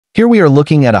Here we are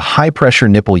looking at a high-pressure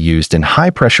nipple used in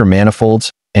high-pressure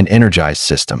manifolds and energized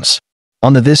systems.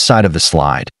 On this side of the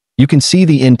slide, you can see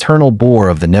the internal bore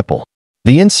of the nipple.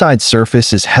 The inside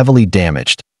surface is heavily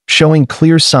damaged, showing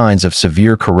clear signs of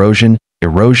severe corrosion,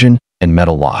 erosion, and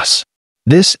metal loss.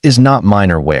 This is not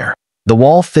minor wear. The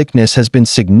wall thickness has been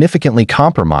significantly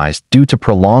compromised due to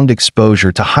prolonged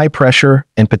exposure to high pressure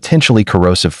and potentially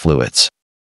corrosive fluids.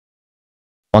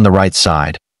 On the right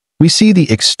side, we see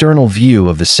the external view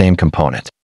of the same component.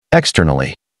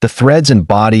 Externally, the threads and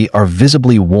body are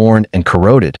visibly worn and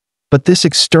corroded, but this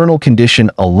external condition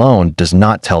alone does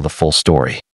not tell the full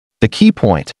story. The key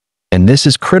point, and this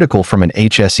is critical from an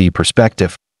HSE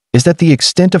perspective, is that the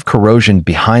extent of corrosion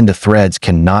behind the threads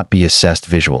cannot be assessed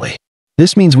visually.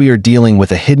 This means we are dealing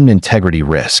with a hidden integrity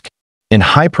risk. In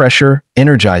high-pressure,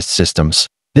 energized systems,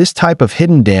 this type of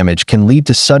hidden damage can lead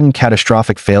to sudden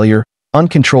catastrophic failure,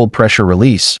 uncontrolled pressure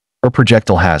release, or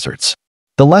projectile hazards.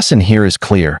 The lesson here is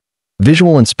clear.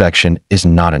 Visual inspection is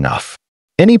not enough.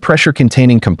 Any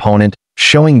pressure-containing component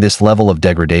showing this level of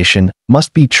degradation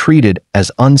must be treated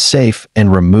as unsafe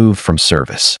and removed from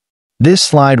service. This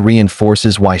slide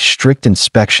reinforces why strict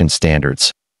inspection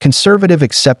standards, conservative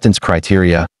acceptance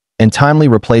criteria, and timely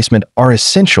replacement are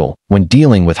essential when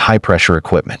dealing with high-pressure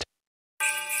equipment.